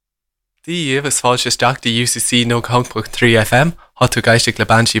Díomh is fáilte isteach de UCC nó 3 FM, hotú gaiiste le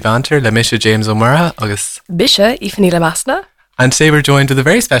Bean Sí Banter le Misha James Ó Muirithe agus Bean Sí Aoife Ní Lomasna. And today we're joined with a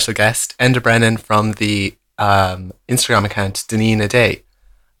very special guest, Enda Brennan from the Instagram account Dinine a Day.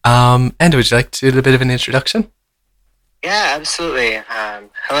 Enda, would you like to do a bit of an introduction? Yeah, absolutely.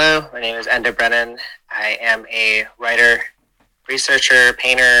 Hello, my name is Enda Brennan. I am a writer, researcher,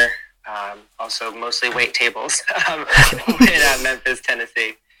 painter, also mostly wait tables in Memphis,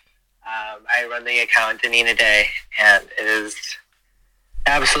 Tennessee. I run the account Dinine a Day, and it is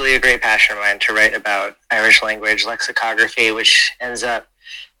absolutely a great passion of mine to write about Irish language lexicography, which ends up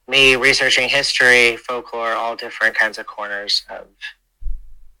me researching history, folklore, all different kinds of corners of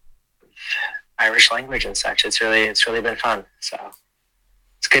Irish language and such. It's really been fun. So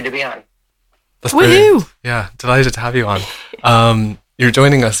it's good to be on. That's brilliant. Yeah, delighted to have you on. You're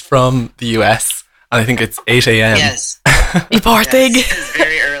joining us from the US, and I think it's 8 a.m. Yes. You poor thing. Yes, it's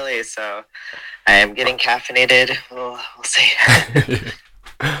very early, so I am getting caffeinated. We'll see.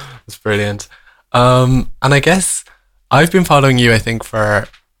 That's brilliant. And I guess I've been following you, I think, for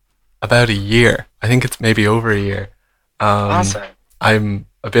about a year. I think it's maybe over a year. Awesome. I'm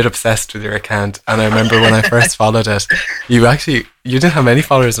a bit obsessed with your account, and I remember when I first followed it, you didn't have many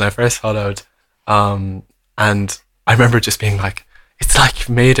followers when I first followed, and I remember just being like, it's like you've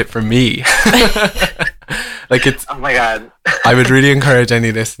made it for me. Like it's. Oh my god. I would really encourage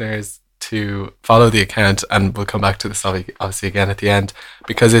any listeners to follow the account, and we'll come back to this obviously again at the end,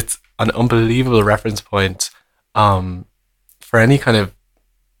 because it's an unbelievable reference point for any kind of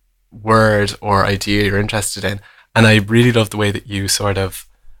word or idea you're interested in. And I really love the way that you sort of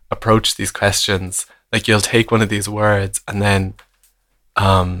approach these questions. Like you'll take one of these words, and then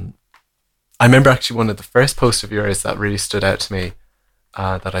I remember actually one of the first posts of yours that really stood out to me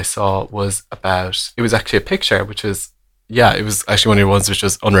that I saw was about, it was actually a picture, which was, it was actually one of your ones which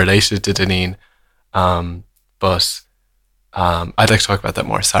was unrelated to Dinine. But I'd like to talk about that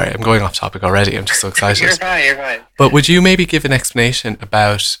more. Sorry, I'm going off topic already. I'm just so excited. You're fine. But would you maybe give an explanation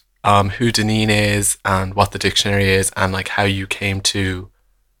about who Dinine is and what the dictionary is, and like how you came to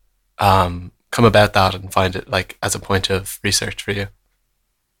come about that and find it like as a point of research for you?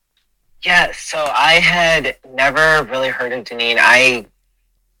 Yeah, so I had never really heard of Dinine. I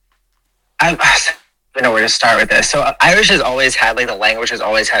don't know where to start with this. So Irish has always had, like the language has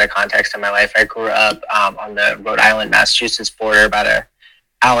always had a context in my life. I grew up on the Rhode Island, Massachusetts border, about an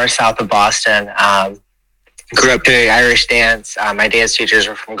hour south of Boston. Grew up doing Irish dance. My dance teachers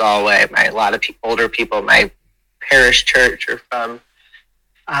were from Galway. A lot of older people, my parish church are from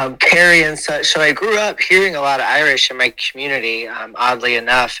Kerry and such. So I grew up hearing a lot of Irish in my community, oddly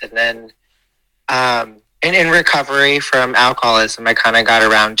enough. And then in recovery from alcoholism, I kind of got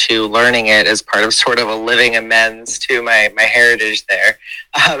around to learning it as part of sort of a living amends to my heritage there.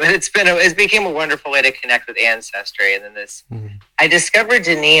 And it became a wonderful way to connect with ancestry. And then I discovered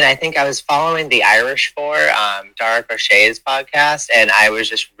Dinine. I think I was following the Irish for Dara Crochet's podcast, and I was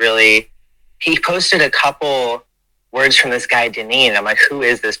just he posted a couple words from this guy Dinine. I'm like, who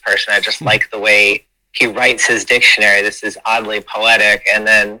is this person? I just like the way he writes his dictionary. This is oddly poetic. And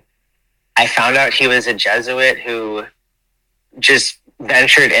then I found out he was a Jesuit who just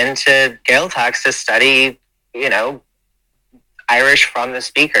ventured into Gaeltacht to study, Irish from the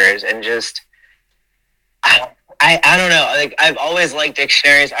speakers, and just I don't know. Like I've always liked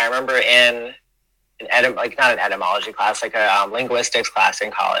dictionaries. I remember in not an etymology class, like a linguistics class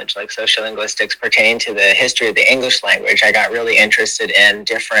in college, like sociolinguistics pertaining to the history of the English language. I got really interested in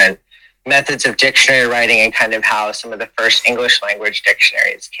different methods of dictionary writing and kind of how some of the first English language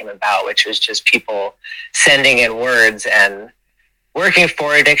dictionaries came about, which was just people sending in words, and working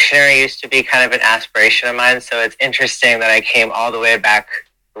for a dictionary used to be kind of an aspiration of mine. So it's interesting that I came all the way back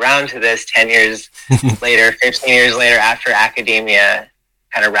around to this 10 years later, 15 years later, after academia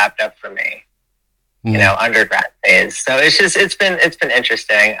kind of wrapped up for me, undergrad phase. So it's been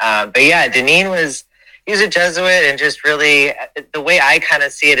interesting. But yeah, Dinine he's a Jesuit, and just really the way I kind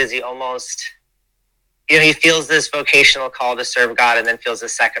of see it is he almost, he feels this vocational call to serve God, and then feels a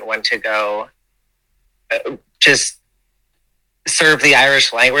second one to go just serve the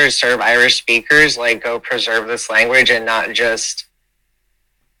Irish language, serve Irish speakers, like go preserve this language, and not just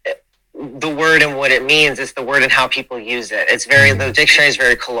the word and what it means. It's the word and how people use it. The dictionary is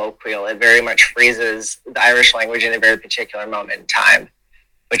very colloquial. It very much phrases the Irish language in a very particular moment in time,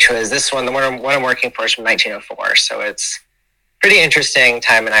 which was this one. The one I'm working for is from 1904. So it's pretty interesting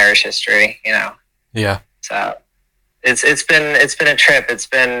time in Irish history, Yeah. So it's been a trip. It's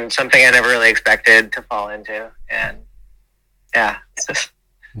been something I never really expected to fall into, and yeah, it's just.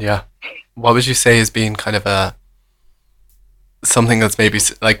 Yeah. What would you say has been kind of something that's maybe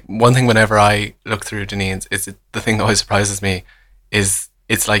like one thing whenever I look through Deneen's is the thing that always surprises me is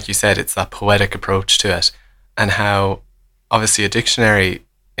it's like you said, it's that poetic approach to it, and how obviously a dictionary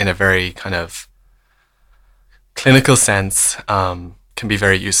in a very kind of clinical sense can be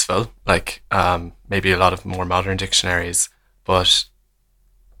very useful, like maybe a lot of more modern dictionaries, but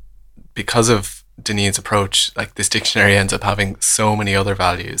because of Deneen's approach, like this dictionary ends up having so many other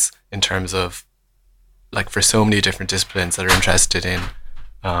values in terms of like for so many different disciplines that are interested in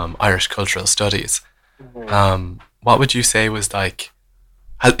Irish cultural studies. What would you say was like,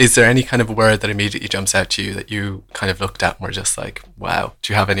 is there any kind of word that immediately jumps out to you that you kind of looked at and were just like, wow?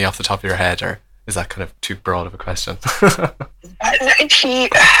 Do you have any off the top of your head, or is that kind of too broad of a question? I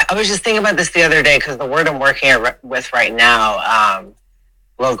was just thinking about this the other day because the word I'm working with right now,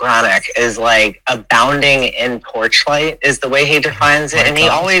 Logranic, is like abounding in torchlight is the way he defines it. And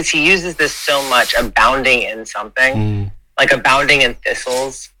he uses this so much, abounding in something, like abounding in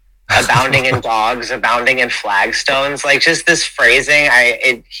thistles, abounding in dogs, abounding in flagstones, like just this phrasing.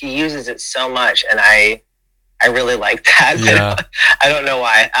 He uses it so much, and I really like that. Yeah. I don't know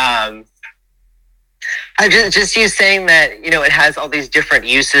why. I just you saying that, it has all these different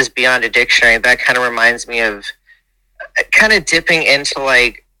uses beyond a dictionary. That kind of reminds me of kind of dipping into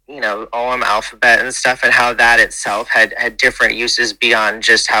like, OM alphabet and stuff, and how that itself had different uses beyond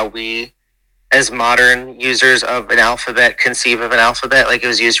just how we as modern users of an alphabet conceive of an alphabet. Like it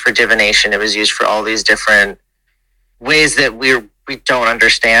was used for divination. It was used for all these different ways that we don't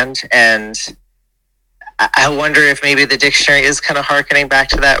understand. And I wonder if maybe the dictionary is kind of hearkening back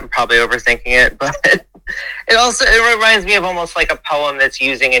to that. I'm probably overthinking it, but it reminds me of almost like a poem that's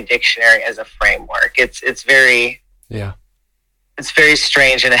using a dictionary as a framework. It's very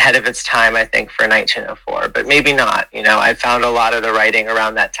strange and ahead of its time, I think, for 1904, but maybe not. I found a lot of the writing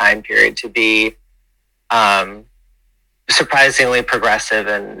around that time period to be surprisingly progressive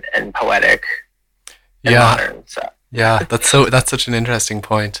and poetic and modern. So. Yeah, that's such an interesting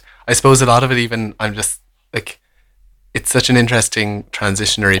point. I suppose a lot of it, even, I'm just like, it's such an interesting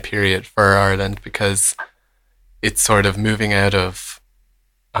transitionary period for Ireland because it's sort of moving out of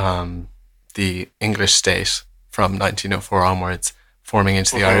the English state from 1904 onwards, forming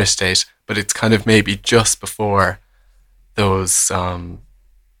into the Irish state, but it's kind of maybe just before those not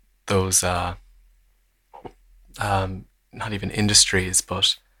even industries,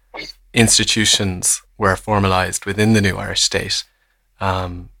 but institutions were formalized within the new Irish state.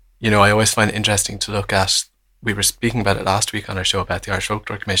 I always find it interesting to look at, we were speaking about it last week on our show about the Irish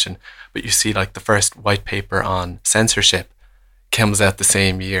Folklore Commission, but you see like the first white paper on censorship comes out the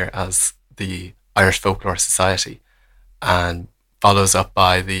same year as the Irish Folklore Society, and follows up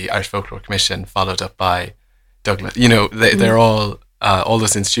by the Irish Folklore Commission, followed up by Douglas. They're all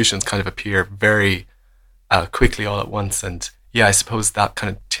those institutions kind of appear very quickly all at once. And yeah, I suppose that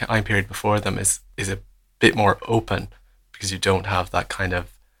kind of time period before them is a bit more open because you don't have that kind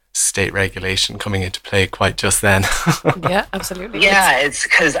of state regulation coming into play quite just then. Yeah, absolutely. Yeah, it's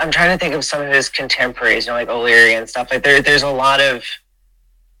because I'm trying to think of some of his contemporaries, like O'Leary and stuff. Like there's a lot of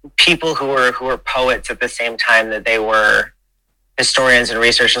people who were poets at the same time that they were historians and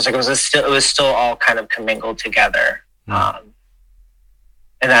researchers. Like it was still all kind of commingled together, and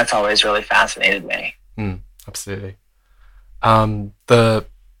that's always really fascinated me. Absolutely. The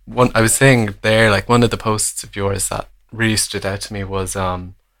one I was saying there, like one of the posts of yours that really stood out to me was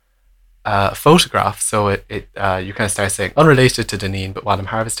a photograph. So it you kind of start saying, unrelated to Deneen, but while I'm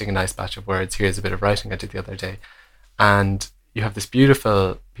harvesting a nice batch of words, here's a bit of writing I did the other day, and you have this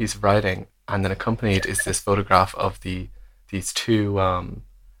beautiful piece of writing, and then accompanied is this photograph of these two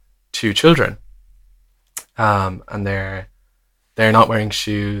children, and they're not wearing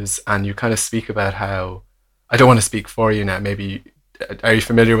shoes, and you kind of speak about how, I don't want to speak for you now, maybe, are you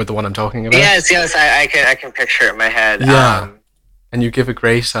familiar with the one I'm talking about? Yes, I can picture it in my head. Yeah, and you give a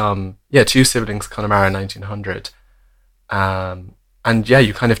great two siblings, Connemara 1900, and yeah,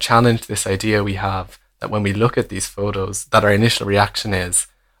 you kind of challenge this idea we have that when we look at these photos, that our initial reaction is,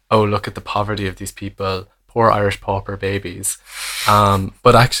 oh, look at the poverty of these people, poor Irish pauper babies.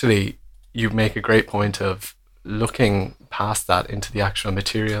 But actually, you make a great point of looking past that into the actual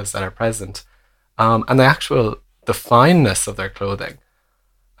materials that are present, and the fineness of their clothing.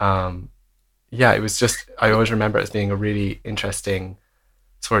 It was just, I always remember it as being a really interesting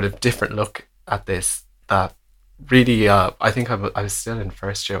sort of different look at this that really, I think I was still in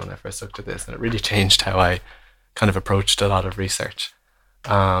first year when I first looked at this, and it really changed how I kind of approached a lot of research.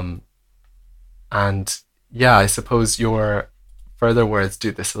 And yeah, I suppose your further words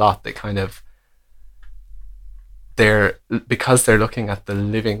do this a lot. They kind of, because they're looking at the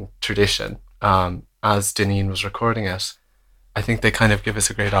living tradition, as Deneen was recording it, I think they kind of give us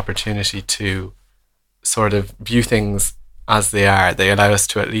a great opportunity to sort of view things as they are. They allow us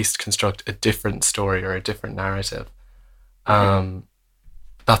to at least construct a different story or a different narrative.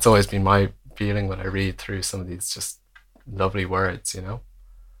 That's always been my feeling when I read through some of these just lovely words, you know.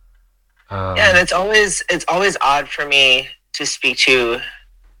 And it's always odd for me to speak to,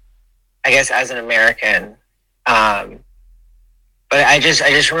 I guess, as an American. But I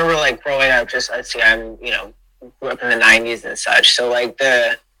just remember like growing up. I'm grew up in the '90s and such. So like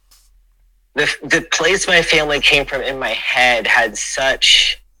the place my family came from in my head had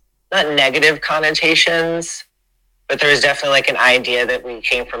such, not negative connotations, but there was definitely like an idea that we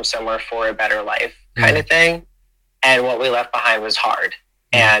came from somewhere for a better life kind of thing. And what we left behind was hard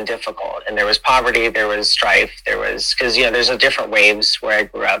and difficult. And there was poverty, there was strife, because, there's a different waves where I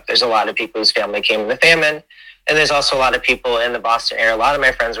grew up. There's a lot of people whose family came in the famine. And there's also a lot of people in the Boston area. A lot of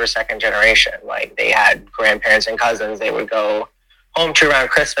my friends were second generation. Like they had grandparents and cousins. They would go home to around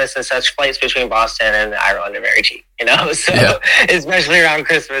Christmas and such. Flights between Boston and Ireland are very cheap, so especially around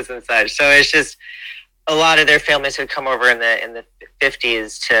Christmas and such. So it's just a lot of their families would come over in the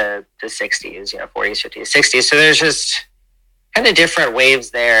 50s to the 60s, 40s, 50s, 60s. So there's just kind of different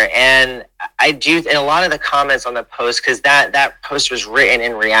waves there. And I do, in a lot of the comments on the post, because that post was written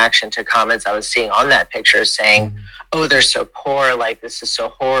in reaction to comments I was seeing on that picture saying, oh, they're so poor, like this is so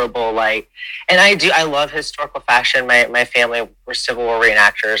horrible, like, and I love historical fashion. My family were Civil War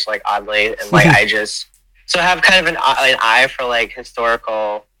reenactors, like oddly, and like so I have kind of an eye for like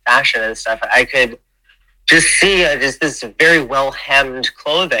historical fashion and stuff. I could just see just this very well hemmed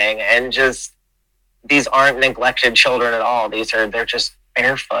clothing, and just these aren't neglected children at all. They're just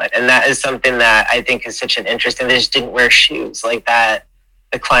barefoot, and that is something that I think is such an interesting. They just didn't wear shoes like that.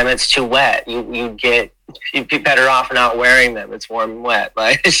 The climate's too wet. You'd be better off not wearing them. It's warm and wet.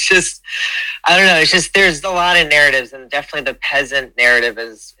 Like it's just, I don't know. It's just there's a lot of narratives, and definitely the peasant narrative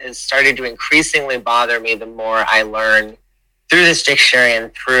is started to increasingly bother me the more I learn through this dictionary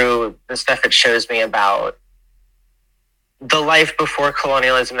and through the stuff it shows me about the life before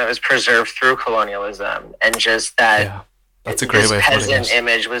colonialism that was preserved through colonialism, and just that that's a great way of putting it. This peasant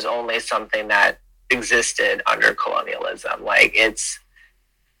image was only something that existed under colonialism. Like it's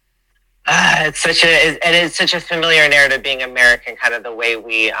such a familiar narrative being American, kind of the way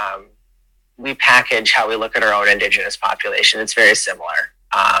we package how we look at our own indigenous population. It's very similar.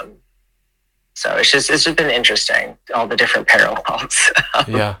 So it's just been interesting, all the different parallels.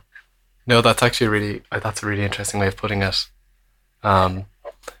 Yeah. No, that's actually that's a really interesting way of putting it.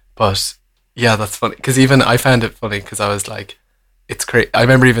 But yeah, that's funny, because even I found it funny because I was like, it's crazy. I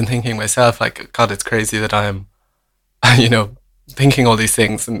remember even thinking myself, like, God, it's crazy that I'm, thinking all these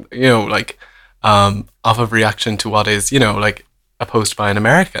things, and like, off of reaction to what is, like a post by an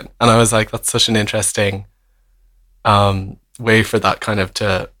American, and I was like, that's such an interesting way for that kind of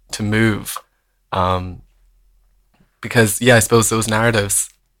to move, because I suppose those narratives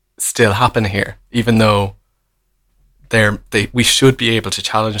still happen here, even though we should be able to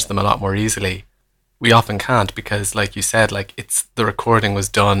challenge them a lot more easily. We often can't, because like you said, like the recording was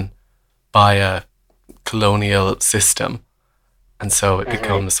done by a colonial system, and so it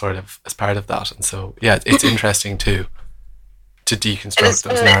becomes sort of as part of that. And so it's interesting to deconstruct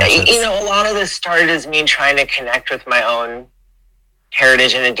those narratives. A lot of this started as me trying to connect with my own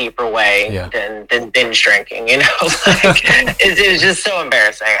heritage in a deeper way than binge drinking, like it was just so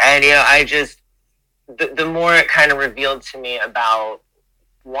embarrassing. And I just the more it kind of revealed to me about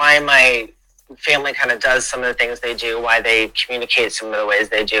why my family kind of does some of the things they do, why they communicate some of the ways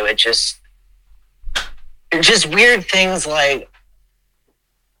they do, it's just weird things like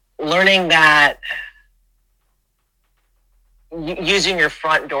learning that using your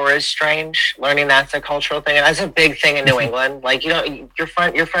front door is strange, learning that's a cultural thing, and that's a big thing in New England. Like, your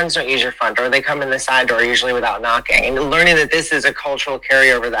friends don't use your front door; they come in the side door, usually without knocking. And learning that this is a cultural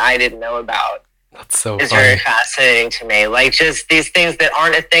carryover that I didn't know about, that's so is funny. very fascinating to me. Like, just these things that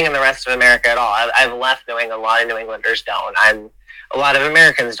aren't a thing in the rest of America at all. I've left New England. A lot of New Englanders don't. A lot of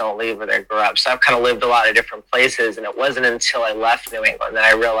Americans don't leave where they grew up. So I've kind of lived a lot of different places, and it wasn't until I left New England that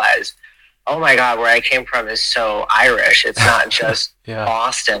I realized, oh my God, where I came from is so Irish. It's not just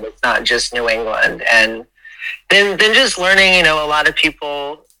Boston. It's not just New England. And then just learning, a lot of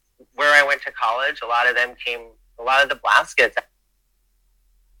people where I went to college, a lot of the Blaskets.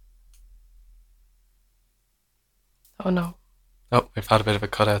 Oh no. Oh, we've had a bit of a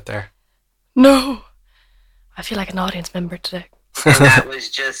cutout there. No. I feel like an audience member today. And that was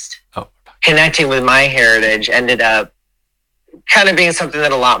just connecting with my heritage ended up kind of being something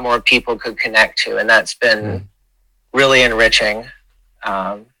that a lot more people could connect to, and that's been really enriching.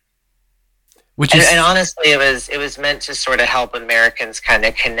 Would you? And honestly, it was meant to sort of help Americans kind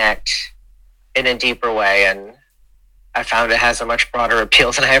of connect in a deeper way, and I found it has a much broader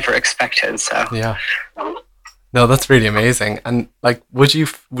appeal than I ever expected. So Yeah. No, that's really amazing. And like, would you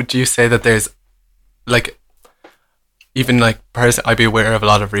say that there's like, even like I'd be aware of a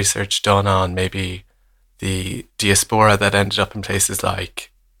lot of research done on maybe the diaspora that ended up in places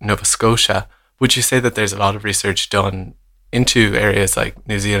like Nova Scotia. Would you say that there's a lot of research done into areas like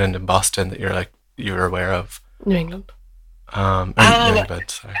New Zealand and Boston that you're aware of? New England. Or New England,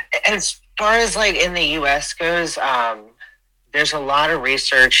 sorry. As far as like in the U.S. goes, there's a lot of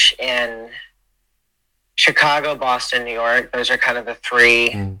research in Chicago, Boston, New York. Those are kind of the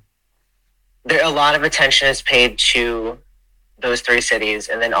three. There, a lot of attention is paid to those three cities,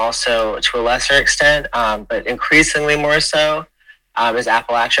 and then also to a lesser extent, but increasingly more so, is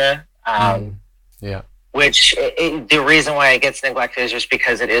Appalachia. Yeah. Which the reason why it gets neglected is just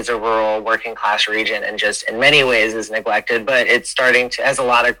because it is a rural working class region and just in many ways is neglected, but it's starting to, has a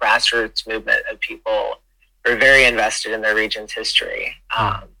lot of grassroots movement of people who are very invested in their region's history.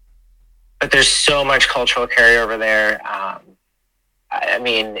 But there's so much cultural carryover there. I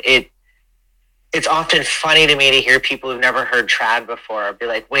mean, it's often funny to me to hear people who've never heard trad before be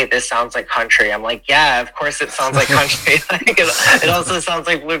like, wait, this sounds like country. I'm like, yeah, of course it sounds like country. Like it also sounds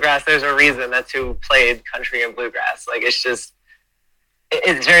like bluegrass. There's a reason that's who played country and bluegrass. Like, it's just,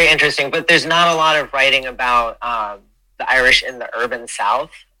 it's very interesting, but there's not a lot of writing about the Irish in the urban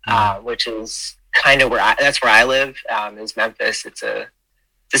South, which is kind of that's where I live, is Memphis. It's a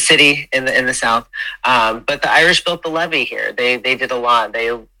city in the South. But the Irish built the levee here. They did a lot.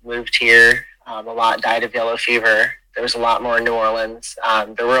 They moved here. A lot died of yellow fever. There was a lot more in New Orleans.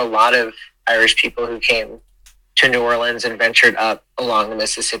 There were a lot of Irish people who came to New Orleans and ventured up along the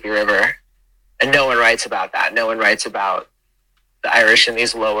Mississippi River. And no one writes about that. No one writes about the Irish in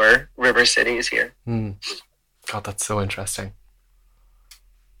these lower river cities here. God, that's so interesting.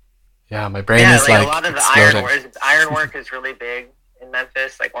 Yeah, my brain is like like a lot of exploding. the ironwork is really big in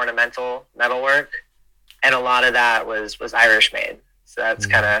Memphis, like ornamental metalwork. And a lot of that was Irish made. So that's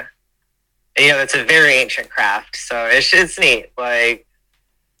kind of, it's a very ancient craft, so it's neat. Like,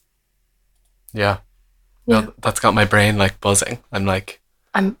 yeah, no, that's got my brain like buzzing.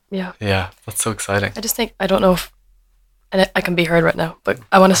 Yeah, that's so exciting. I just think, I don't know if, and I can be heard right now, but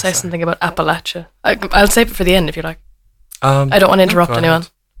I want to say something about Appalachia. I'll save it for the end if you like. I don't want to interrupt anyone.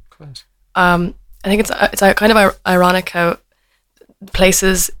 I think it's kind of ironic how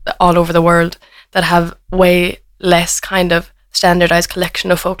places all over the world that have way less kind of standardized collection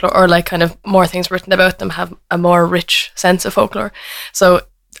of folklore, or like kind of more things written about them, have a more rich sense of folklore. So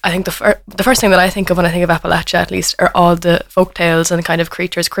I think the first thing that I think of when I think of Appalachia, at least, are all the folk tales and kind of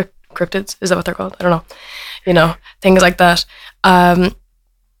creatures, cryptids, is that what they're called? I don't know. Things like that. And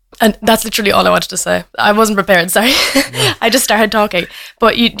that's literally all I wanted to say. I wasn't prepared, sorry. I just started talking.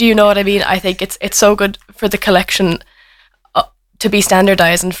 But do you know what I mean? I think it's so good for the collection to be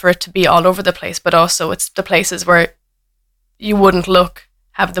standardized and for it to be all over the place, but also it's the places where you wouldn't look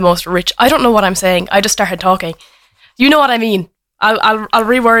have the most rich. I don't know what I'm saying. I just started talking. You know what I mean. I'll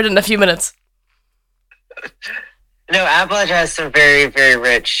reword it in a few minutes. No, Appalachia has some very, very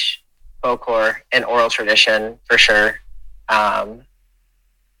rich folklore and oral tradition for sure. And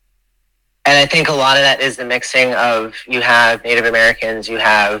I think a lot of that is the mixing of, you have Native Americans, you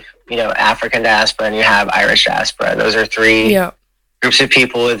have, African diaspora, and you have Irish diaspora. Those are three groups of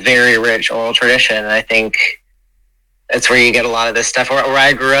people with very rich oral tradition. And I think that's where you get a lot of this stuff. Where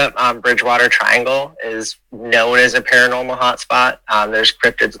I grew up, Bridgewater Triangle is known as a paranormal hotspot. There's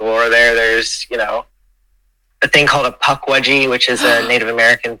cryptids galore there. There's, a thing called a puckwudgie, which is a Native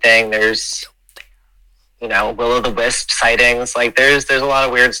American thing. There's, will-o'-the-wisp sightings. Like, there's a lot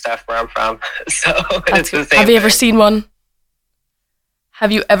of weird stuff where I'm from. So it's the same Have you ever thing. seen one?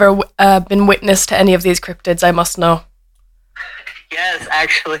 Have you ever been witness to any of these cryptids? I must know. Yes,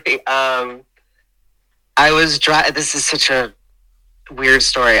 actually. I was driving. This is such a weird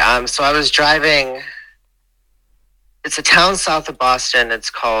story. So I was driving. It's a town south of Boston. It's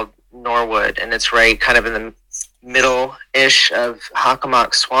called Norwood, and it's right kind of in the middle-ish of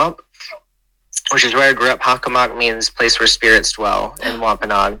Hockomock Swamp, which is where I grew up. Hockomock means place where spirits dwell in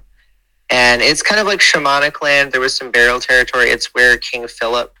Wampanoag. And it's kind of like shamanic land. There was some burial territory. It's where King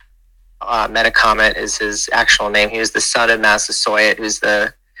Philip Metacomet is his actual name. He was the son of Massasoit, who's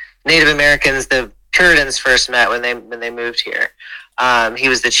the Native Americans, the Puritans first met when they moved here. He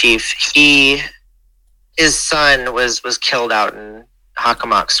was the chief. His son was killed out in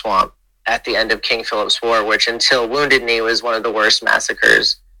Hockomock Swamp at the end of King Philip's War, which until Wounded Knee was one of the worst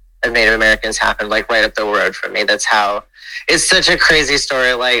massacres of Native Americans happened, like right up the road from me. That's how, it's such a crazy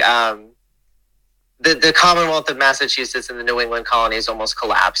story. Like, the Commonwealth of Massachusetts and the New England colonies almost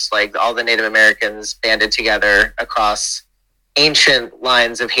collapsed. Like all the Native Americans banded together across ancient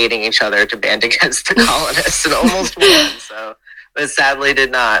lines of hating each other to band against the colonists and almost won. So, but sadly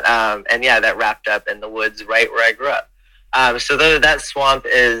did not. And yeah, that wrapped up in the woods right where I grew up. So that swamp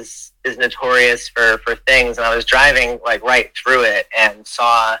is notorious for things. And I was driving like right through it and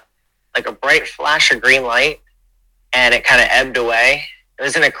saw like a bright flash of green light, and it kind of ebbed away. It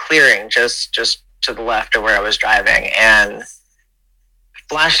was in a clearing just to the left of where I was driving, and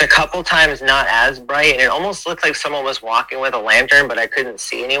flashed a couple times, not as bright, and it almost looked like someone was walking with a lantern, but I couldn't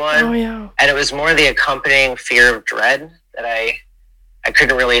see anyone. Oh, yeah. And it was more the accompanying fear of dread that I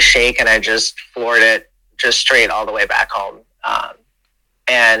couldn't really shake, and I just floored it just straight all the way back home.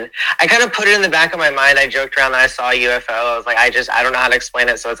 And I kind of put it in the back of my mind. I joked around that I saw a UFO. I was like, I don't know how to explain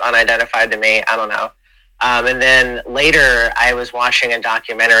it, so it's unidentified to me. I don't know. And then later, I was watching a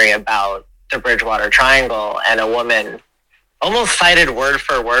documentary about the Bridgewater Triangle, and a woman almost cited word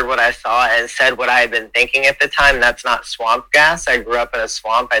for word what I saw and said what I had been thinking at the time. That's not swamp gas. I grew up in a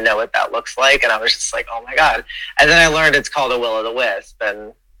swamp. I know what that looks like. And I was just like, oh my God. And then I learned it's called a will-o'-the-wisp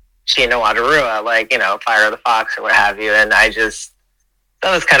and Chinowadarua, like, fire of the fox or what have you. And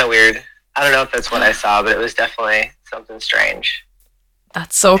that was kind of weird. I don't know if that's what I saw, but it was definitely something strange.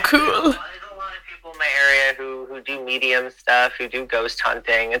 That's so cool. There's a lot of people in my area who do medium stuff, who do ghost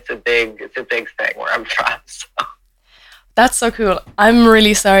hunting. It's a big thing where I'm from. So. That's so cool. I'm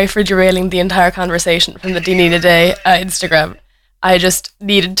really sorry for derailing the entire conversation from the Dinina Day Instagram. I just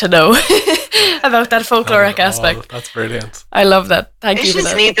needed to know about that folkloric aspect. That's brilliant. I love that. Thank you for that. It's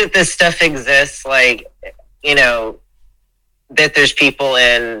just neat that this stuff exists. Like, that there's people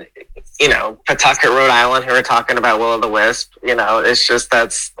in, Pawtucket, Rhode Island who are talking about will-o'-the-wisp.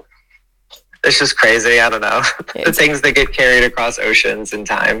 It's just crazy. I don't know. The things that get carried across oceans in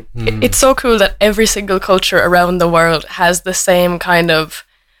time. It's so cool that every single culture around the world has the same kind of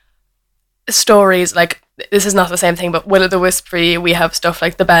stories. Like, this is not the same thing, but will-o'-the-wisp for you, we have stuff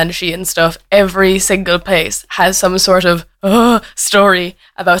like the banshee and stuff. Every single place has some sort of story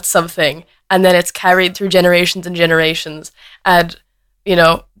about something. And then it's carried through generations and generations. And,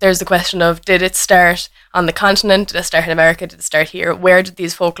 there's the question of, did it start on the continent? Did it start in America? Did it start here? Where did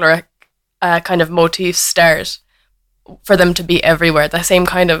these folklore kind of motifs start for them to be everywhere? The same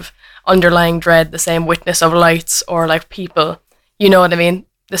kind of underlying dread, the same witness of lights or like people. You know what I mean?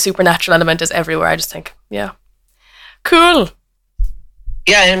 The supernatural element is everywhere. I just think, yeah. Cool.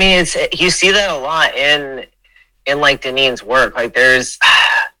 Yeah, I mean, you see that a lot in like Deneen's work. Like there's...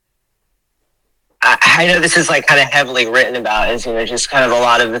 I know this is like kind of heavily written about, is just kind of a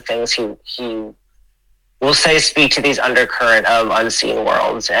lot of the things he will say speak to these undercurrent of unseen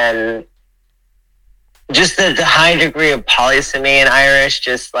worlds, and just the high degree of polysemy in Irish.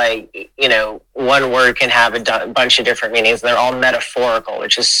 Just like one word can have a bunch of different meanings, and they're all metaphorical,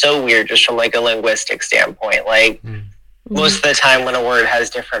 which is so weird just from like a linguistic standpoint. Like most of the time when a word has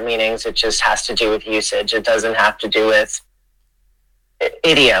different meanings, it just has to do with usage. It doesn't have to do with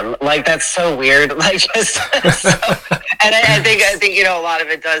idiom. Like that's so weird. Like just and I think a lot of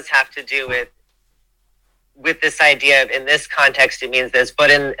it does have to do with this idea of, in this context it means this,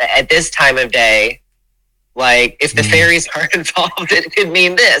 but at this time of day, like if the fairies are involved, it could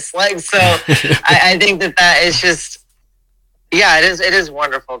mean this. Like so I think that is just it is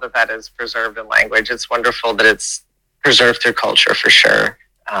wonderful that is preserved in language. It's wonderful that it's preserved through culture for sure.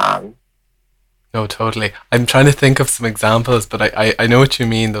 No, totally. I'm trying to think of some examples, but I know what you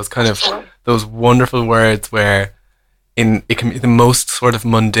mean. Those wonderful words where it can be the most sort of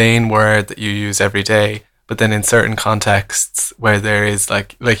mundane word that you use every day, but then in certain contexts where there is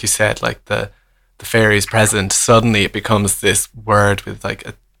like you said, like the fairies present, suddenly it becomes this word with like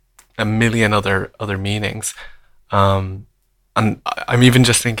a million other meanings. And I'm even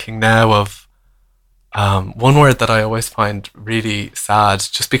just thinking now of one word that I always find really sad,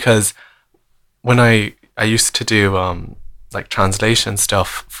 just because when I used to do like translation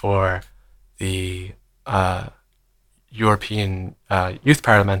stuff for the European Youth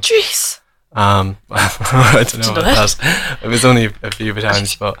Parliament. Jeez. I don't know about that. It was only a few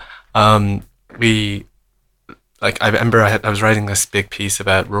times, but I remember I was writing this big piece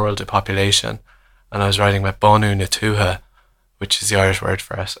about rural depopulation, and I was writing about Bonu Natuha, which is the Irish word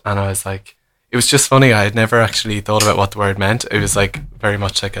for it, and I was like, it was just funny. I had never actually thought about what the word meant. It was like very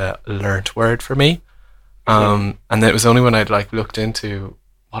much like a learnt word for me. And it was only when I'd like looked into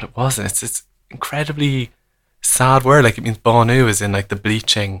what it was, and it's this incredibly sad word. Like it means Bonu, is in like the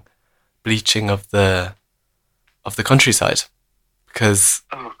bleaching of the countryside, because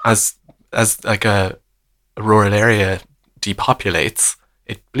as like a rural area depopulates,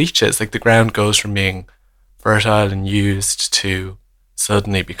 it bleaches. Like the ground goes from being fertile and used to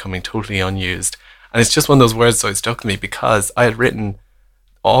suddenly becoming totally unused. And it's just one of those words that always stuck to me because I had written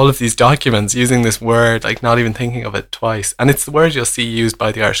all of these documents using this word, like not even thinking of it twice. And it's the word you'll see used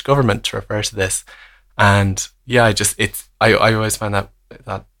by the Irish government to refer to this. And yeah, I always find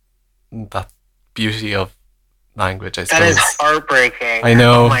that beauty of language, I suppose. That is heartbreaking. I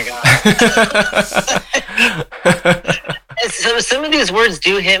know. Oh my God. So some of these words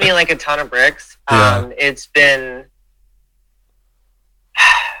do hit me like a ton of bricks. It's been,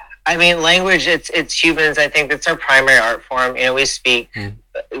 I mean, language, it's humans. I think that's our primary art form. You know, we speak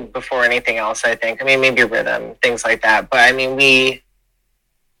before anything else, I think. I mean, maybe rhythm, things like that. But I mean,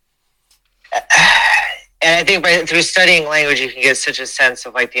 and I think through studying language, you can get such a sense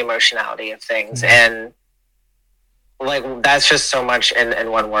of like the emotionality of things. And like, that's just so much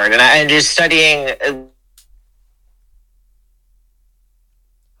in one word. And just studying.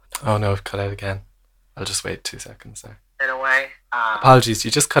 Oh no, I've cut out again. I'll just wait 2 seconds there. In a way. Apologies, you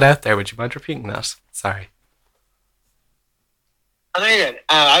just cut out there. Would you mind repeating that? Sorry. Oh, very good.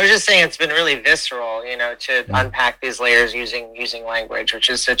 I was just saying it's been really visceral, you know, to unpack these layers using language, which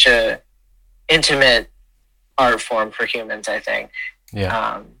is such a intimate art form for humans, I think.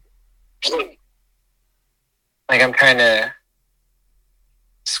 Yeah. Like I'm trying to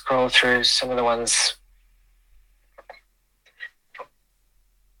scroll through some of the ones.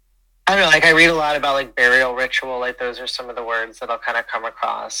 I don't know, like I read a lot about like burial ritual, like those are some of the words that I'll kind of come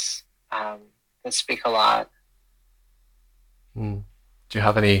across that speak a lot. Do you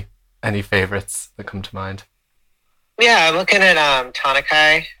have any favorites that come to mind? Yeah, I'm looking at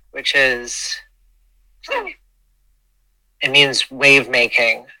Tonikai, which is, it means wave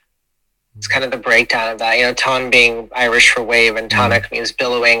making. It's kind of the breakdown of that. You know, ton being Irish for wave, and tonic means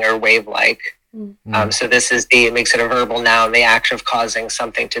billowing or wave-like. So this is it makes it a verbal noun, the act of causing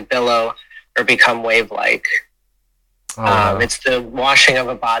something to billow or become wave-like. Wow. It's the washing of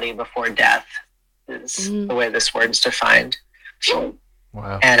a body before death is the way this word's defined.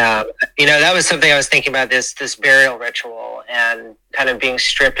 Wow. And, you know, that was something I was thinking about, this burial ritual and kind of being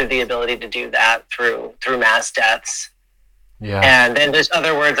stripped of the ability to do that through mass deaths. Yeah. And then there's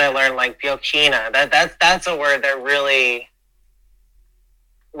other words I learned, like biokina. That's a word that really,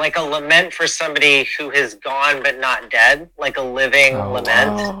 like a lament for somebody who has gone but not dead, like a living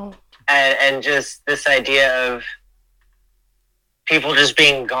lament. Wow. And just this idea of people just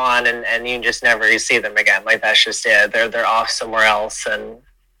being gone and you just never see them again. Like that's just it. They're off somewhere else. And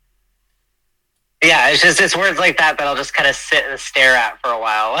yeah, it's words like that I'll just kind of sit and stare at for a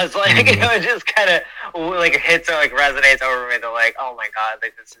while. It's like, you know, it just kind of like hits or like resonates over me. They're like, oh my God,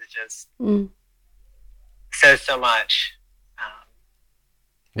 like this is just says so much.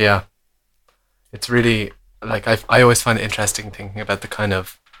 Yeah. It's really like, I always find it interesting thinking about the kind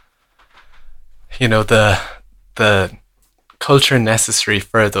of, you know, the culture necessary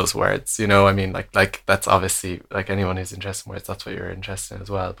for those words, you know. I mean, like that's obviously, like anyone who's interested in words, that's what you're interested in as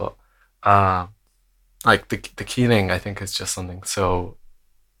well. But like the keening, I think, is just something so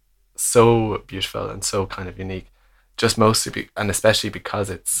beautiful and so kind of unique, just mostly and especially because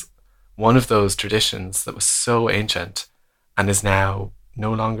it's one of those traditions that was so ancient and is now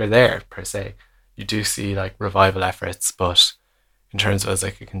no longer there per se. You do see like revival efforts, but in terms of as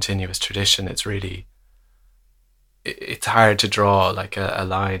like a continuous tradition, it's really, it's hard to draw like a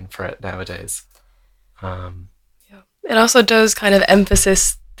line for it nowadays. Yeah. It also does kind of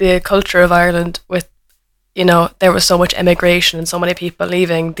emphasize the culture of Ireland with, you know, there was so much emigration and so many people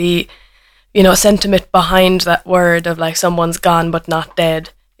leaving. The, you know, sentiment behind that word of like someone's gone but not dead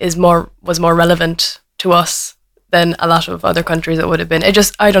was more relevant to us than a lot of other countries it would have been. It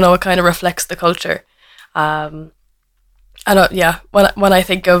just, I don't know, it kind of reflects the culture. When I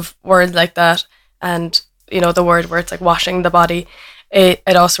think of words like that, and you know, the word where it's like washing the body, it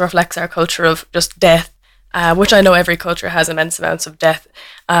also reflects our culture of just death, which I know every culture has immense amounts of death,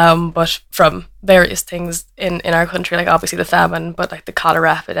 but from various things in our country, like obviously the famine, but like the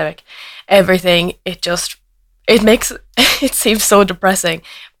cholera epidemic, everything, it makes it seems so depressing.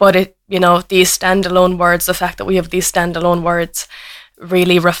 But it, you know, these standalone words, the fact that we have these standalone words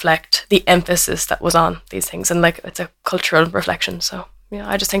really reflect the emphasis that was on these things, and like it's a cultural reflection. So yeah,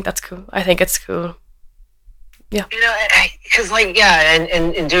 I just think that's cool. I think it's cool. Yeah. You know, because like, yeah,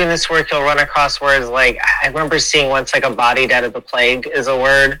 and in doing this work, you'll run across words like, I remember seeing once like a body dead of the plague is a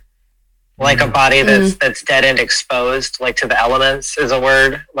word. Like a body that's dead and exposed, like to the elements, is a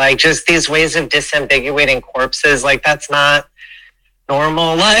word. Like just these ways of disambiguating corpses, like that's not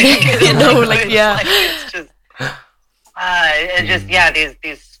normal. Like, you know, like yeah. Like, it's just, and just, yeah,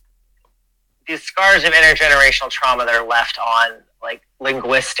 these scars of intergenerational trauma that are left like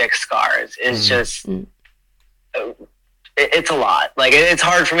linguistic scars is just it's a lot. Like it's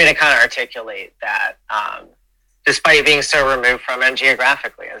hard for me to kind of articulate that, despite being so removed from it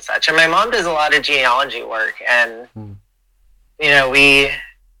geographically and such. And my mom does a lot of genealogy work, and you know,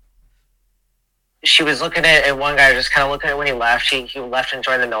 she was looking at one guy, just kind of looking at when he left. He left and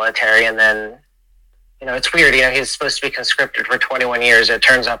joined the military, and then, you know, it's weird. You know, he's supposed to be conscripted for 21 years. It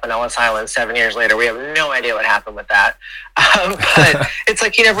turns up in Ellis Island 7 years later. We have no idea what happened with that. But it's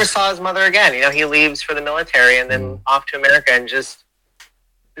like he never saw his mother again. You know, he leaves for the military and then off to America, and just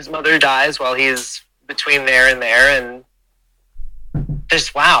his mother dies while he's between there, and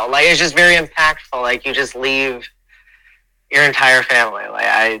just wow, like it's just very impactful. Like you just leave your entire family.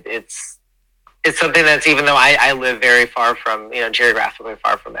 Like it's something that's, even though I live very far from, you know, geographically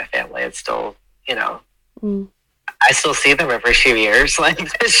far from my family, it's still, you know, I still see them every few years. Like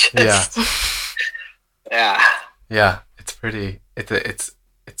it's just, yeah. It's pretty. It's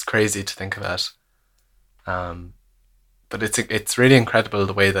crazy to think about. But it's really incredible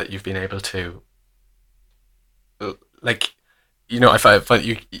the way that you've been able to, like, you know, if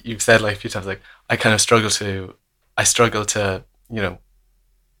you've said like a few times, like I struggle to, you know,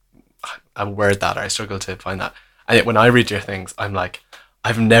 a word that, or I struggle to find that. And yet when I read your things, I'm like,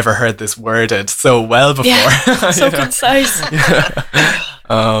 I've never heard this worded so well before. Yeah, so concise.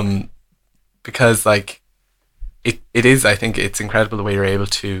 Yeah. Because like it is, I think it's incredible the way you're able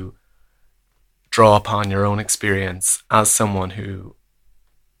to draw upon your own experience as someone who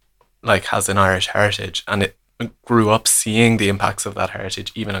like has an Irish heritage, and it grew up seeing the impacts of that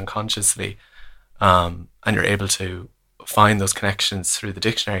heritage even unconsciously, and you're able to find those connections through the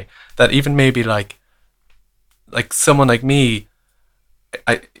dictionary that even maybe like someone like me,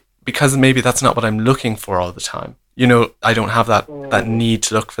 because maybe that's not what I'm looking for all the time, you know, I don't have that need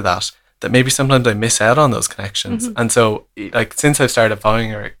to look for that maybe sometimes I miss out on those connections. And so like since I've started following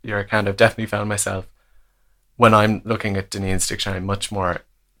your account, I've definitely found myself, when I'm looking at Dineen's dictionary, much more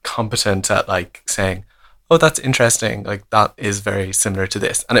competent at like saying, oh, that's interesting, like that is very similar to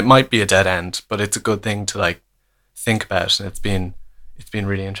this, and it might be a dead end, but it's a good thing to like think about, and it's been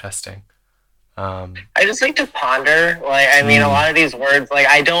really interesting. I just like to ponder, like, I mean, a lot of these words, like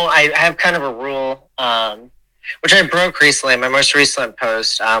I have kind of a rule, which I broke recently. My most recent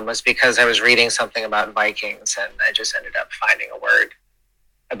post was because I was reading something about Vikings, and I just ended up finding a word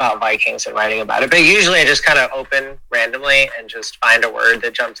about Vikings and writing about it. But usually I just kind of open randomly and just find a word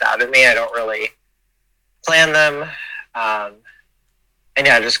that jumps out at me. I don't really plan them. And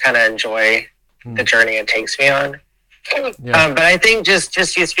yeah, I just kind of enjoy the journey it takes me on. Yeah. But I think just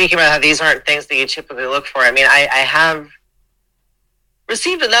you speaking about how these aren't things that you typically look for. I mean, I have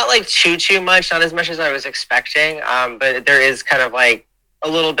received not like too much, not as much as I was expecting. But there is kind of like a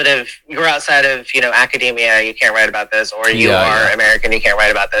little bit of, you're outside of, you know, academia, you can't write about this, or you are American, you can't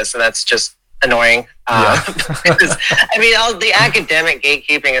write about this. And that's just annoying. Because, I mean, all the academic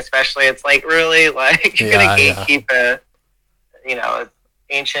gatekeeping, especially, it's like really like you're going to gatekeep a, you know,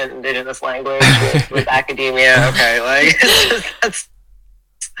 ancient indigenous language with academia. Okay, like that's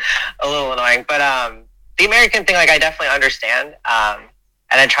a little annoying. But the American thing, like, I definitely understand, and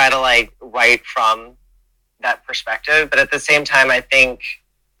I try to like write from that perspective. But at the same time, I think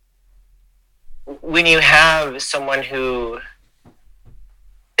when you have someone who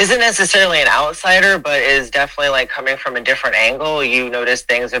isn't necessarily an outsider, but is definitely like coming from a different angle, you notice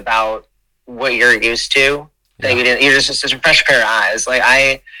things about what you're used to that you didn't. You're just a fresh pair of eyes. Like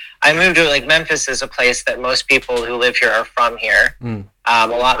I moved to, like, Memphis is a place that most people who live here are from here. A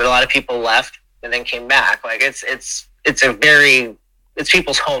lot of people left and then came back. Like it's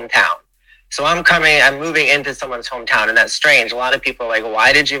people's hometown. So I'm moving into someone's hometown, and that's strange. A lot of people are like,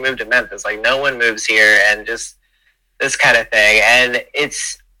 why did you move to Memphis? Like, no one moves here, and just this kind of thing.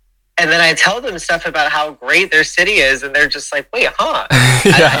 And then I tell them stuff about how great their city is, and they're just like, wait, huh?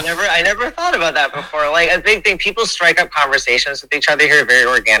 I never thought about that before. Like, a big thing, people strike up conversations with each other here very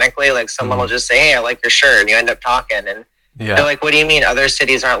organically. Like, someone will just say, hey, I like your shirt, and you end up talking, and they're like, what do you mean other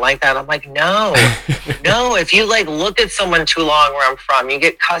cities aren't like that? I'm like, no, if you like look at someone too long where I'm from, you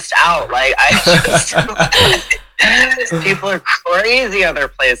get cussed out. Like, people are crazy other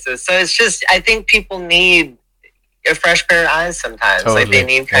places. So it's just, I think people need a fresh pair of eyes sometimes. Totally. Like, they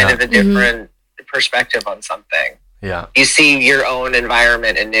need kind of a different perspective on something. Yeah. You see your own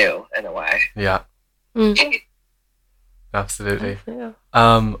environment anew, in a way. Yeah. Absolutely. Yeah.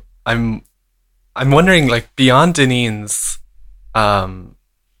 I'm wondering, like, beyond Dineen's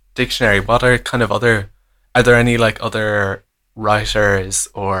dictionary, what are kind of are there any like other writers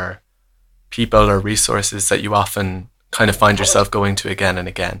or people or resources that you often kind of find yourself going to again and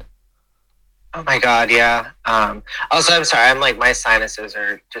again? Oh my God, yeah. Also, I'm sorry. I'm like, my sinuses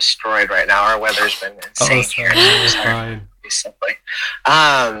are destroyed right now. Our weather's been insane here. So I'm sorry. Simply.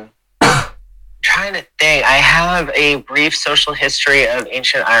 Trying to think. I have a brief social history of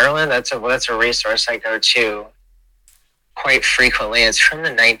ancient Ireland. That's a resource I go to quite frequently. It's from the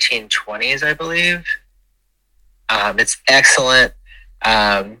 1920s, I believe. It's excellent.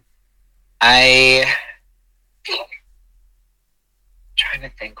 I trying to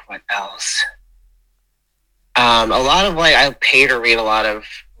think what else. A lot of like, I pay to read a lot of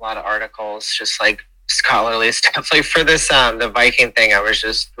articles, just like scholarly stuff. Like for this the Viking thing, I was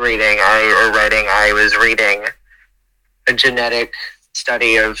just reading. I was reading a genetic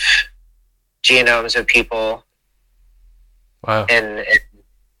study of genomes of people. Wow. in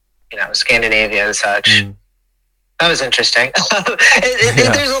Scandinavia and such. That was interesting.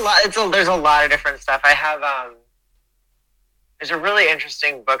 There's a lot of different stuff. I have there's a really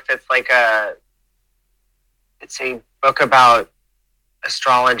interesting book that's like it's a book about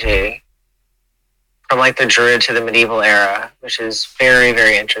astrology from like the Druid to the medieval era, which is very,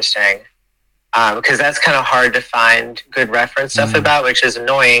 very interesting. Because that's kind of hard to find good reference stuff about, which is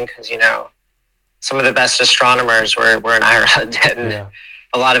annoying because, some of the best astronomers were in Ireland, and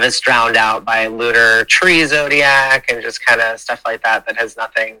a lot of it's drowned out by lunar tree zodiac and just kind of stuff like that has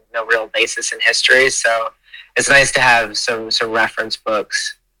no real basis in history. So it's nice to have some reference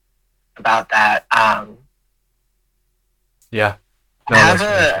books about that. Yeah. No, I have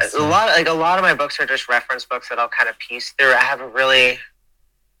a lot of my books are just reference books that I'll kind of piece through. I have a really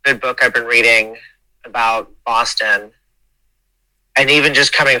good book I've been reading about Boston. And even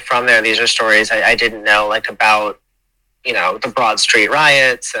just coming from there, these are stories I didn't know, like about, the Broad Street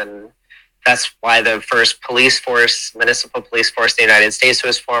riots. And that's why the first municipal police force in the United States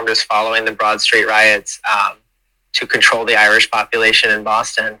was formed, was following the Broad Street riots to control the Irish population in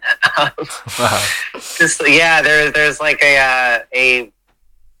Boston. Wow. There's like a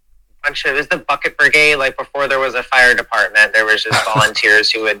bunch of, it was the bucket brigade. Like before there was a fire department, there was just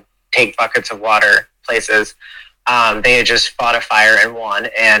volunteers who would take buckets of water places. They had just fought a fire and won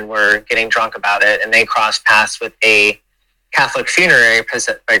and were getting drunk about it. And they crossed paths with a Catholic funerary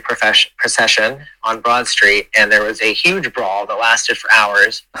procession on Broad Street. And there was a huge brawl that lasted for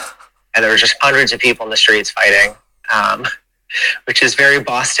hours. And there were just hundreds of people in the streets fighting, which is very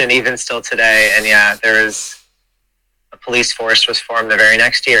Boston even still today. And yeah, there was a police force was formed the very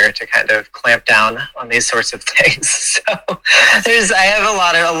next year to kind of clamp down on these sorts of things. So I have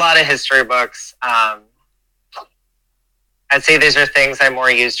a lot of history books. I'd say these are things I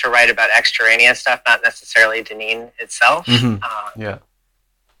more use to write about extraneous stuff, not necessarily Deneen itself. Yeah.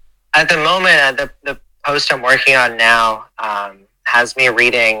 At the moment, the post I'm working on now has me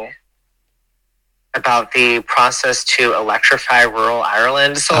reading about the process to electrify rural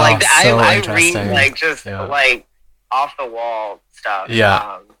Ireland. So I read like just like off the wall stuff.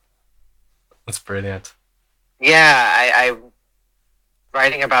 Yeah. That's brilliant. Yeah, I'm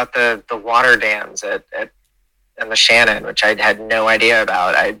writing about the water dams at the Shannon, which I had no idea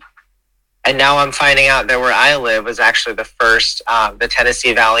about. And now I'm finding out that where I live was actually the first, the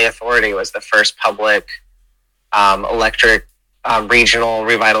Tennessee Valley Authority was the first public electric regional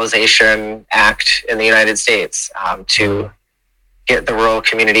revitalization act in the United States to get the rural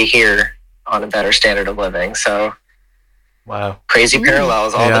community here on a better standard of living. So wow, crazy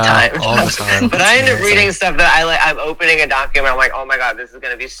parallels all the time. All the time. But I end up reading stuff that I'm opening a document. I'm like, oh my God, this is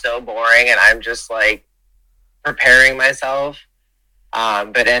going to be so boring. And I'm just like preparing myself,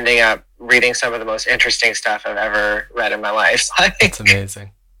 but ending up reading some of the most interesting stuff I've ever read in my life. That's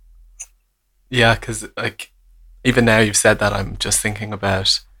amazing. Yeah, because like even now you've said that, I'm just thinking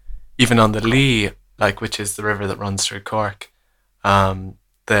about even on the Lee, like which is the river that runs through Cork.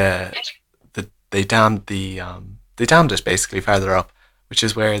 They dammed it basically further up, which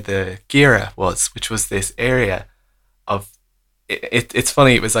is where the Gira was, which was this area of it. It's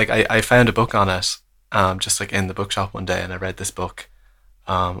funny. It was like I found a book on it, just like in the bookshop one day, and I read this book.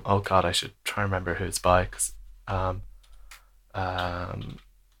 Oh God, I should try and remember who it's by, because I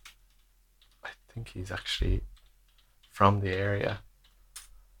think he's actually from the area.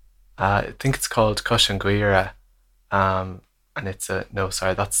 I think it's called Cushan Guira, and it's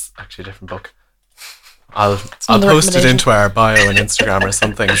that's actually a different book. I'll post it into our bio on Instagram or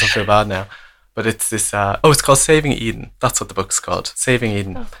something. I don't feel bad now, but it's this. It's called Saving Eden. That's what the book's called, Saving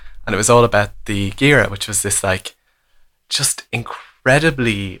Eden, and it was all about the Gira, which was this like just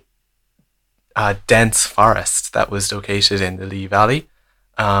incredibly dense forest that was located in the Lee Valley.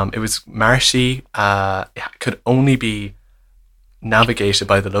 It was marshy. It could only be navigated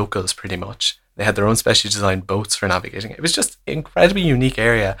by the locals pretty much. They had their own specially designed boats for navigating. It was just an incredibly unique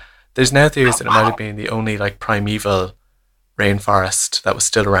area there's now theories that it might have been the only like primeval rainforest that was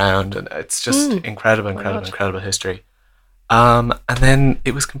still around, and it's just incredible history. And then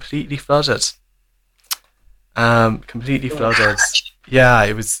it was completely flooded. Yeah,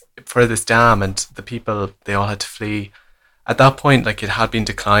 it was for this dam, and the people, they all had to flee. At that point, like, it had been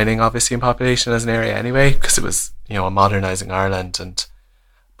declining obviously in population as an area anyway, because it was, a modernizing Ireland,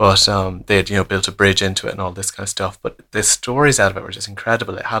 but they had, built a bridge into it and all this kind of stuff. But the stories out of it were just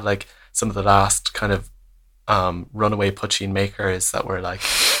incredible. It had like some of the last kind of runaway poaching makers that were like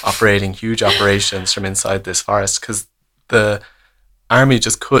operating huge operations from inside this forest, because the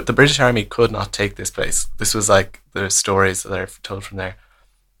British army could not take this place. This was like the stories that are told from there.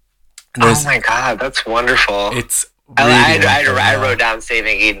 Oh my God, that's wonderful. It's really I wrote down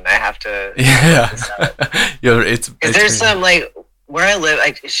Saving Eden. I have to. Yeah. It's there's some like where I live.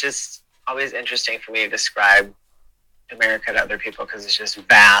 Like, it's just always interesting for me to describe America to other people because it's just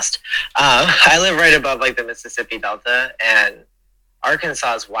vast. I live right above like the Mississippi Delta, and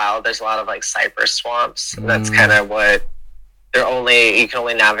Arkansas is wild. There's a lot of like cypress swamps, and that's kind of what you can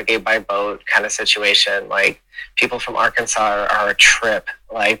only navigate by boat kind of situation. Like, people from Arkansas are a trip.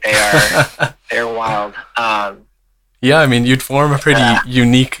 Like, they're wild. Yeah, I mean, you'd form a pretty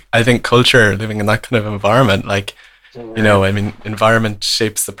unique, I think, culture living in that kind of environment. Like, I mean, environment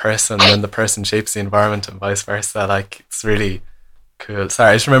shapes the person, and then the person shapes the environment, and vice versa. Like, it's really cool.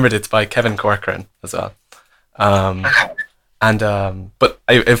 Sorry, I just remembered it's by Kevin Corcoran as well. But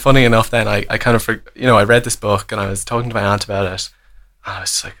funny enough, then I kind of, I read this book and I was talking to my aunt about it. And I was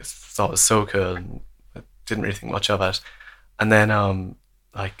just like, I thought it was so cool, and I didn't really think much of it. And then,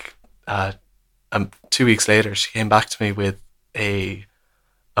 2 weeks later, she came back to me with a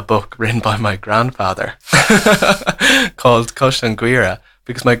book written by my grandfather called Cush and Guira,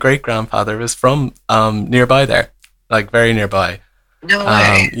 because my great grandfather was from nearby there, like very nearby. No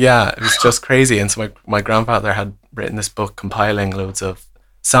way. Yeah, it was just crazy. And so my grandfather had written this book compiling loads of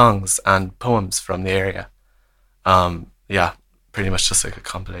songs and poems from the area. Yeah, pretty much just like a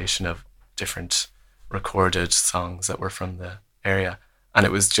compilation of different recorded songs that were from the area. And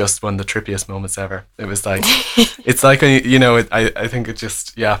it was just one of the trippiest moments ever. It was like, it's like, I think it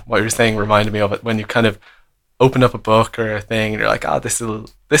just, what you were saying reminded me of it, when you kind of open up a book or a thing and you're like,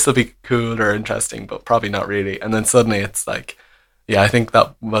 this'll be cool or interesting, but probably not really. And then suddenly it's like, I think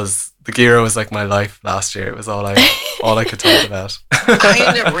the Gira was like my life last year. It was all I could talk about. I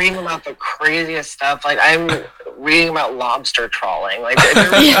end up reading about the craziest stuff. Like, I'm reading about lobster trawling. Like,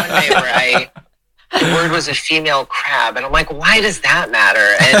 there was one day where the word was a female crab, and I'm like, why does that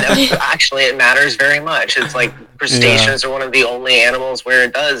matter? And actually, it matters very much. It's like crustaceans are one of the only animals where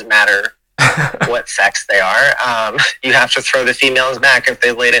it does matter what sex they are. You have to throw the females back if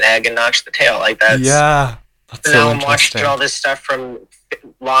they laid an egg and notched the tail. Like, that's That's so now I'm interesting. watching all this stuff from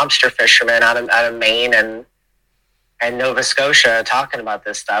lobster fishermen out of Maine and Nova Scotia talking about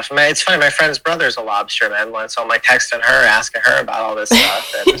this stuff. I mean, it's funny. My friend's brother's a lobsterman, so I'm like texting her, asking her about all this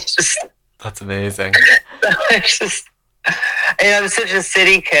stuff. And it's just that's amazing. It's just, I'm such a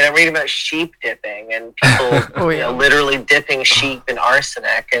city kid. I'm reading about sheep dipping and people literally dipping sheep in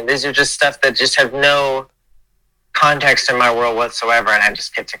arsenic, and these are just stuff that just have no context in my world whatsoever. And I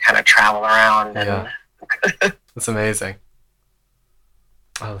just get to kind of travel around and. That's amazing.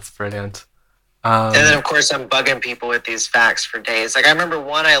 Oh, that's brilliant. And then, of course, I'm bugging people with these facts for days. Like, I remember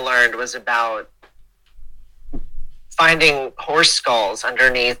one I learned was about finding horse skulls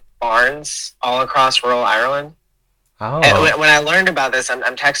underneath barns all across rural Ireland. Oh. And when I learned about this, I'm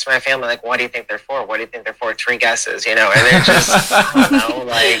texting my family, like, what do you think they're for? What do you think they're for? 3 guesses, and they're just, I don't know,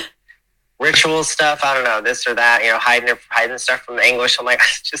 like, ritual stuff, I don't know, this or that, hiding stuff from the English. I'm like,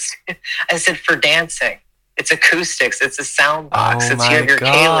 I said for dancing. It's acoustics. It's a sound box. Oh, it's you have your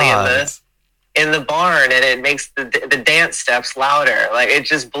Kaylee in the barn, and it makes the dance steps louder. Like, it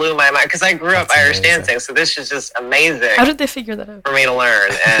just blew my mind because I grew up Irish dancing, so this is just amazing. How did they figure that out? For me to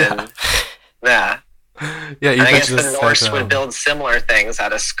learn, and yeah. And I guess the Norse would build similar things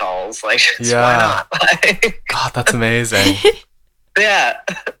out of skulls. Like, why not? God, that's amazing. Yeah.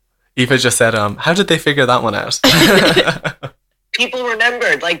 Aoife just said, how did they figure that one out? People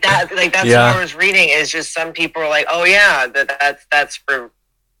remembered like that. Like, that's what I was reading. Is just some people are like, oh yeah, that's for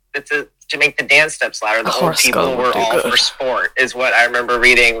to make the dance steps louder. The old people were all for sport, is what I remember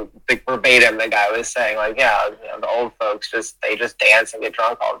reading. The verbatim, the guy was saying, like, the old folks just dance and get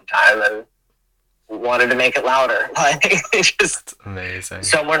drunk all the time and wanted to make it louder. Like, it's just that's amazing.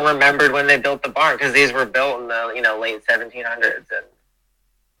 Someone remembered when they built the barn, because these were built in the late 1700s, and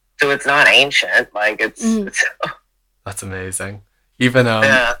so it's not ancient. Like, it's that's amazing. Even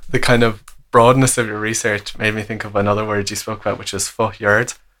the kind of broadness of your research made me think of another word you spoke about, which is fuh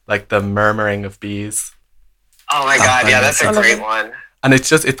yard, like the murmuring of bees. Oh my god, yeah, that's a great one. And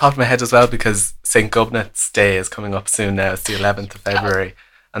it popped in my head as well because St. Gubnet's Day is coming up soon now. It's the 11th of February.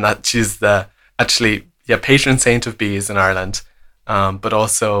 And that she's the patron saint of bees in Ireland. But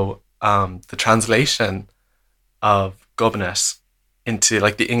also the translation of Gubnet into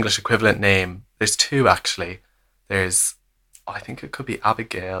like the English equivalent name. There's two actually. There's, I think it could be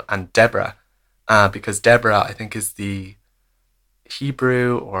Abigail and Deborah. Because Deborah, I think, is the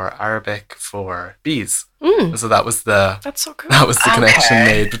Hebrew or Arabic for bees. So that's so cool. That was the connection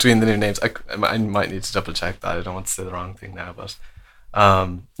made between the new names. I might need to double check that. I don't want to say the wrong thing now, but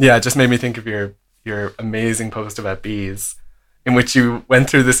it just made me think of your amazing post about bees, in which you went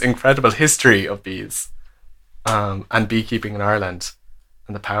through this incredible history of bees and beekeeping in Ireland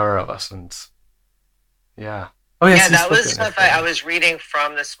and the power of it. And that was stuff I was reading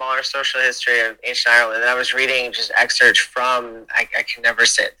from the smaller social history of ancient Ireland, and I was reading just excerpts from, I can never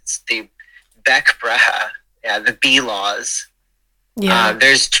say it, it's the Bec Breha, the bee laws. Yeah.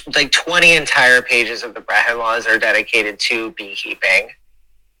 There's like 20 entire pages of the Brehon laws are dedicated to beekeeping.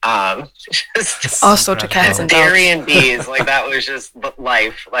 Also to cats and dogs. Dairy and bees, like that was just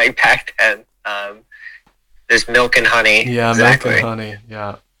life, like back then. There's milk and honey. Yeah, exactly. Milk and honey,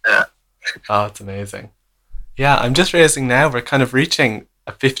 yeah. Oh, it's amazing. Yeah, I'm just realizing now we're kind of reaching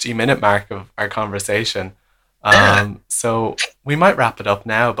a 50-minute mark of our conversation. So we might wrap it up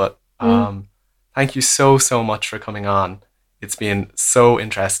now, but thank you so much for coming on. It's been so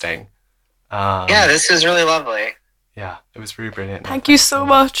interesting. This was really lovely. Yeah, it was really brilliant. Thank you so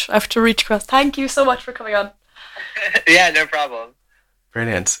much. I have to reach across. Thank you so much for coming on. Yeah, no problem.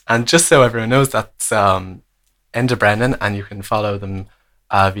 Brilliant. And just so everyone knows, that's Enda Brennan, and you can follow them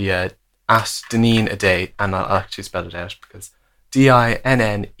via @DineenAday, and I'll actually spell it out because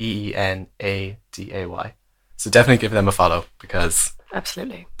DINNEENADAY. So definitely give them a follow because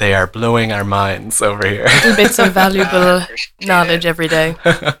absolutely they are blowing our minds over here. Little bits of valuable knowledge every day.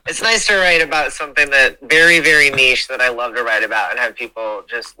 It's nice to write about something that very, very niche that I love to write about and have people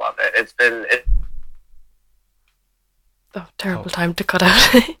just love it. It's been terrible time to cut out.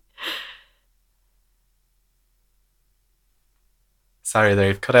 Sorry, there,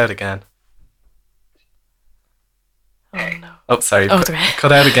 you've cut out again. Oh no. Oh, sorry. Okay.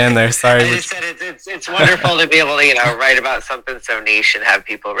 Cut out again there. Sorry. I just said it's wonderful to be able to write about something so niche and have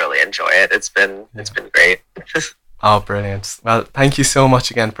people really enjoy it. It's been great. Oh, brilliant. Well, thank you so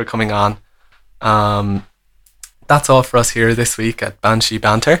much again for coming on. That's all for us here this week at Bean Sí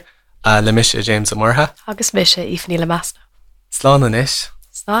Banter. Le Misha James Ó Muirithe. Agus Misha Aoife Ní Lomasna. Slán an ish.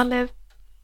 Slán live.